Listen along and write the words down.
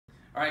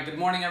All right, good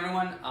morning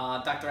everyone.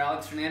 Dr.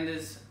 Alex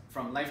Fernandez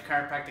from Life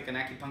Chiropractic and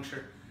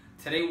Acupuncture.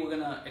 Today we're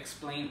gonna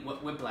explain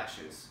what whiplash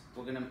is.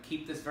 We're gonna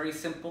keep this very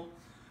simple.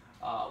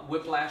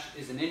 Whiplash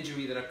is an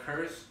injury that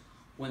occurs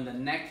when the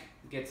neck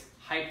gets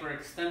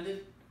hyperextended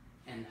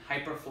and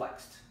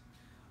hyperflexed.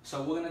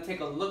 So we're gonna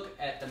take a look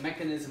at the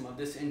mechanism of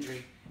this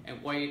injury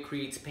and why it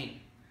creates pain.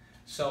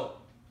 So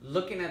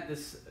looking at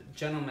this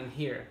gentleman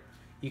here,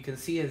 you can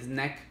see his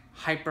neck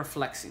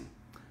hyperflexing.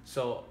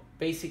 So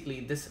basically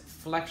this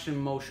flexion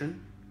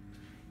motion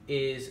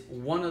is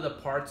one of the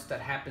parts that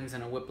happens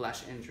in a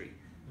whiplash injury.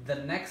 The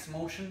next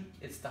motion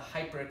is the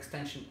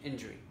hyperextension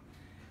injury.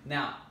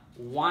 Now,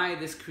 why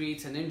this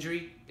creates an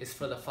injury is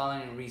for the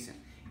following reason.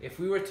 If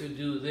we were to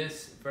do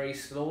this very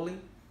slowly,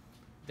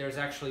 there's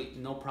actually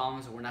no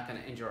problems and we're not gonna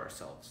injure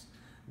ourselves.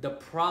 The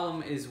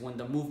problem is when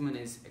the movement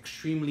is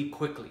extremely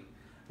quickly,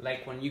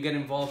 like when you get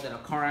involved in a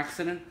car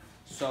accident.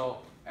 So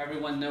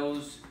everyone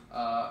knows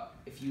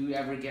if you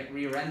ever get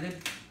rear-ended,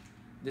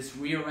 this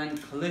rear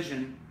end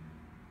collision,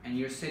 and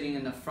you're sitting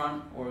in the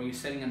front or you're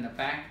sitting in the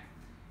back,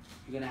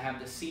 you're gonna have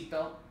the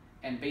seatbelt,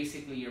 and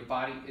basically your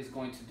body is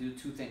going to do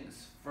two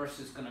things. First,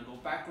 it's gonna go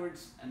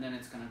backwards, and then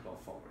it's gonna go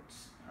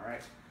forwards, all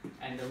right?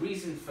 And the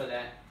reason for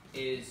that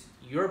is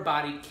your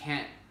body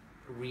can't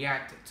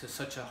react to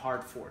such a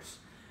hard force.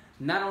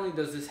 Not only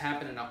does this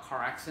happen in a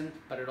car accident,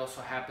 but it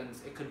also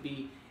happens, it could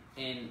be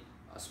in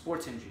a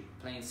sports injury,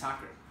 playing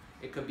soccer.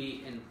 It could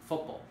be in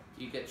football,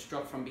 you get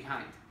struck from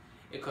behind.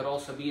 It could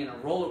also be in a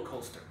roller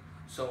coaster.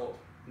 So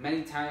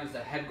many times the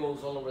head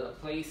goes all over the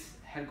place,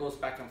 head goes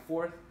back and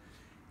forth.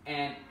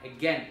 And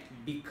again,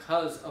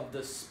 because of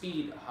the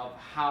speed of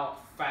how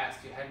fast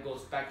your head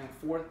goes back and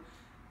forth,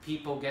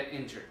 people get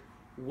injured.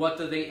 What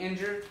do they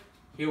injure?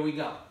 Here we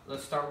go.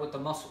 Let's start with the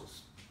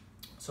muscles.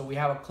 So we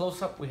have a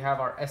close-up, we have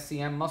our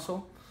SCM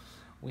muscle.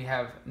 We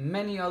have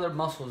many other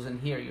muscles in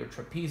here, your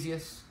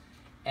trapezius,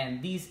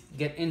 and these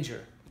get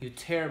injured. You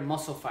tear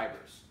muscle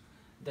fibers.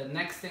 The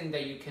next thing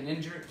that you can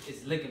injure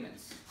is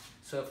ligaments.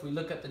 So if we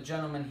look at the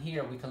gentleman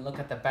here, we can look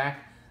at the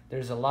back.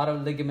 There's a lot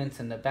of ligaments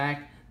in the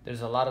back.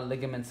 There's a lot of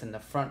ligaments in the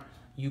front.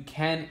 You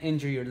can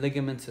injure your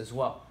ligaments as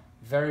well.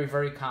 Very,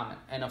 very common.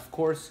 And of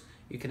course,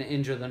 you can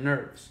injure the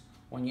nerves.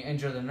 When you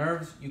injure the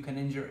nerves, you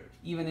can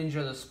even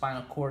injure the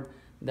spinal cord,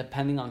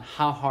 depending on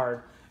how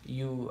hard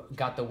you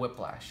got the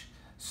whiplash.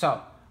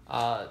 So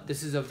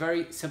this is a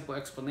very simple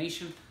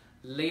explanation.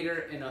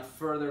 Later in a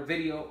further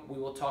video, we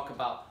will talk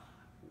about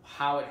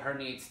how it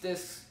herniates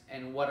discs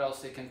and what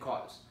else it can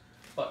cause.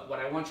 But what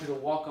I want you to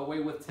walk away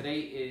with today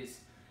is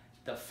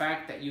the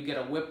fact that you get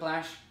a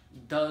whiplash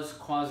does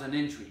cause an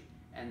injury,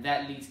 and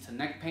that leads to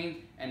neck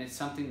pain, and it's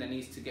something that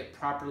needs to get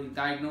properly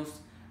diagnosed.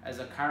 As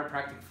a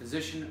chiropractic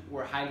physician,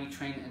 we're highly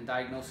trained in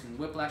diagnosing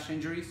whiplash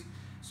injuries.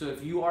 So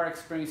if you are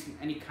experiencing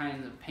any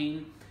kind of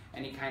pain,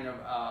 any kind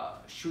of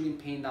shooting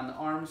pain down the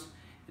arms,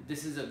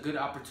 this is a good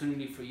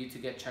opportunity for you to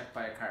get checked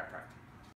by a chiropractor.